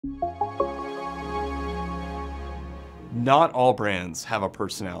Not all brands have a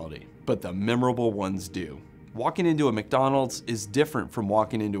personality, but the memorable ones do. Walking into a McDonald's is different from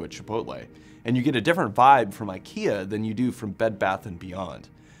walking into a Chipotle, and you get a different vibe from IKEA than you do from Bed Bath & Beyond.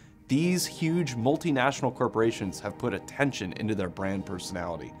 These huge multinational corporations have put attention into their brand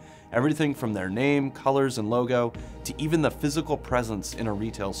personality. Everything from their name, colors, and logo, to even the physical presence in a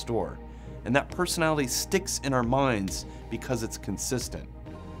retail store. And that personality sticks in our minds because it's consistent.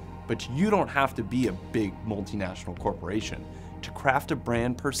 But you don't have to be a big multinational corporation to craft a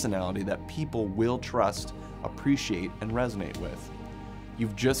brand personality that people will trust, appreciate, and resonate with.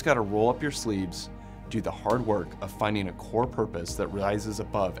 You've just got to roll up your sleeves, do the hard work of finding a core purpose that rises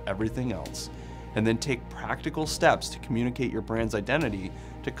above everything else, and then take practical steps to communicate your brand's identity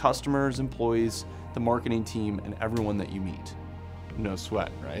to customers, employees, the marketing team, and everyone that you meet. No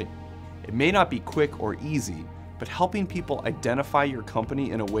sweat, right? It may not be quick or easy, but helping people identify your company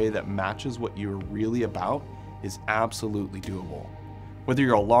in a way that matches what you're really about is absolutely doable. Whether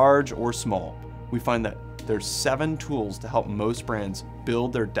you're large or small, we find that there's 7 tools to help most brands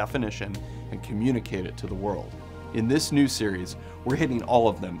build their definition and communicate it to the world. In this new series, we're hitting all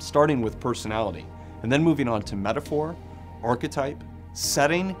of them, starting with personality, and then moving on to metaphor, archetype,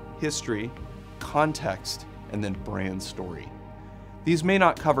 setting, history, context, and then brand story. These may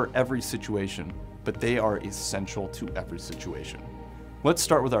not cover every situation, but they are essential to every situation. Let's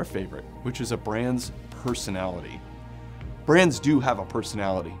start with our favorite, which is a brand's personality. Brands do have a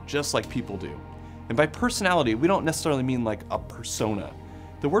personality, just like people do. And by personality, we don't necessarily mean like a persona.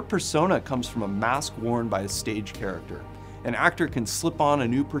 The word persona comes from a mask worn by a stage character. An actor can slip on a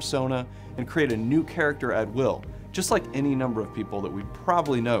new persona and create a new character at will, just like any number of people that we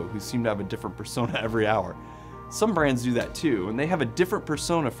probably know who seem to have a different persona every hour. Some brands do that too, and they have a different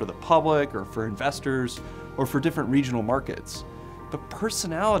persona for the public or for investors or for different regional markets. But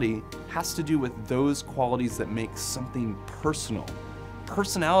personality has to do with those qualities that make something personal.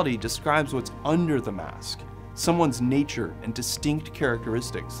 Personality describes what's under the mask, someone's nature and distinct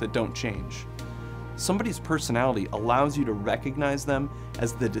characteristics that don't change. Somebody's personality allows you to recognize them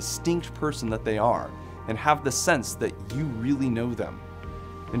as the distinct person that they are and have the sense that you really know them.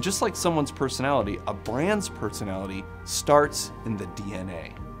 And just like someone's personality, a brand's personality starts in the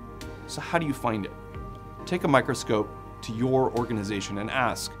DNA. So how do you find it? Take a microscope to your organization and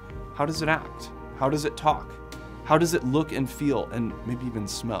ask, how does it act? How does it talk? How does it look and feel and maybe even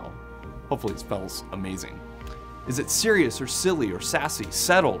smell? Hopefully it smells amazing. Is it serious or silly or sassy,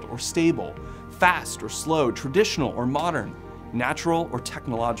 settled or stable, fast or slow, traditional or modern, natural or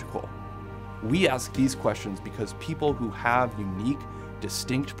technological? We ask these questions because people who have unique,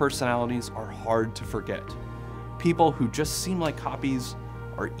 distinct personalities are hard to forget. People who just seem like copies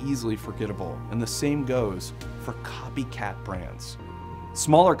are easily forgettable, and the same goes for copycat brands.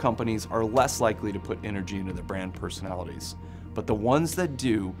 Smaller companies are less likely to put energy into their brand personalities, but the ones that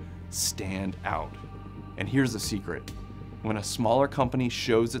do stand out. And here's the secret. When a smaller company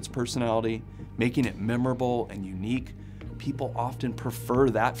shows its personality, making it memorable and unique, people often prefer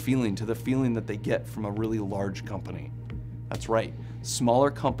that feeling to the feeling that they get from a really large company. That's right.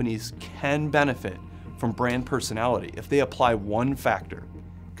 Smaller companies can benefit from brand personality if they apply one factor: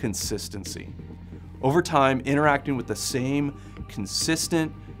 consistency. Over time, interacting with the same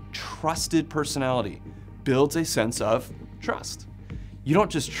consistent, trusted personality builds a sense of trust. You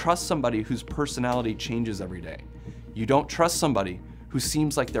don't just trust somebody whose personality changes every day. You don't trust somebody who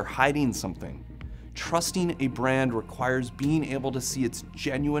seems like they're hiding something. Trusting a brand requires being able to see its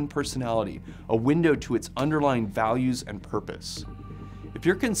genuine personality, a window to its underlying values and purpose. If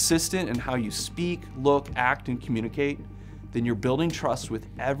you're consistent in how you speak, look, act, and communicate, then you're building trust with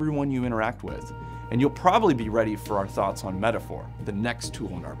everyone you interact with, and you'll probably be ready for our thoughts on Metaphor, the next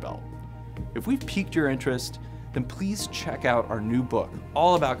tool in our belt. If we've piqued your interest, then please check out our new book,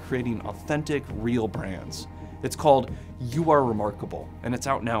 all about creating authentic, real brands. It's called You Are Remarkable, and it's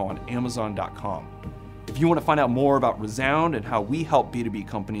out now on Amazon.com. If you want to find out more about Resound and how we help B2B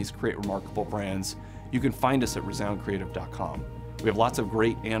companies create remarkable brands, you can find us at resoundcreative.com. We have lots of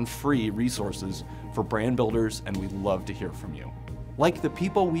great and free resources for brand builders, and we'd love to hear from you. Like the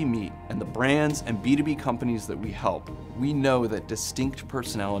people we meet and the brands and B2B companies that we help, we know that distinct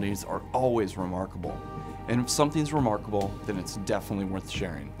personalities are always remarkable. And if something's remarkable, then it's definitely worth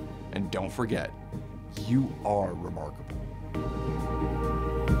sharing. And don't forget, you are remarkable.